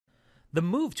The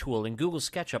Move tool in Google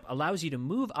SketchUp allows you to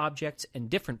move objects in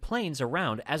different planes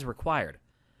around as required.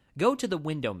 Go to the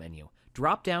Window menu,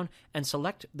 drop down, and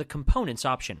select the Components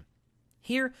option.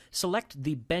 Here, select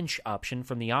the Bench option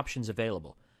from the options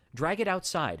available. Drag it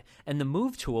outside, and the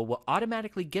Move tool will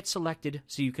automatically get selected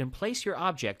so you can place your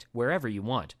object wherever you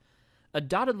want. A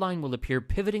dotted line will appear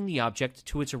pivoting the object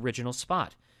to its original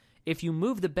spot. If you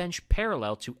move the bench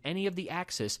parallel to any of the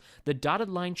axis, the dotted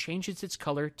line changes its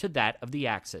color to that of the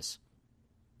axis.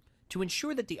 To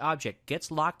ensure that the object gets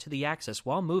locked to the axis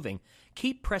while moving,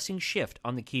 keep pressing Shift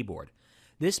on the keyboard.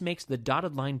 This makes the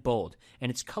dotted line bold, and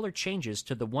its color changes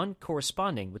to the one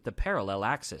corresponding with the parallel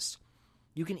axis.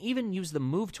 You can even use the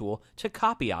Move tool to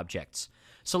copy objects.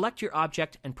 Select your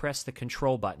object and press the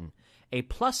Control button. A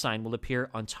plus sign will appear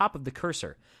on top of the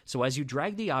cursor, so as you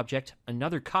drag the object,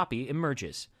 another copy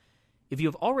emerges. If you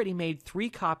have already made 3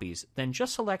 copies, then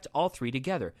just select all 3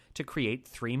 together to create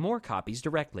 3 more copies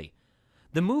directly.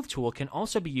 The Move tool can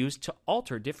also be used to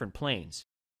alter different planes.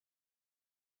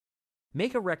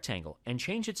 Make a rectangle and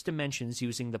change its dimensions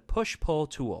using the Push-Pull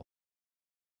tool.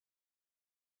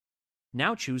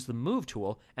 Now choose the Move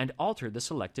tool and alter the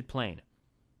selected plane.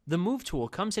 The Move tool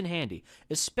comes in handy,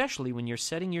 especially when you're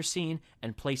setting your scene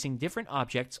and placing different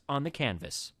objects on the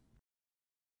canvas.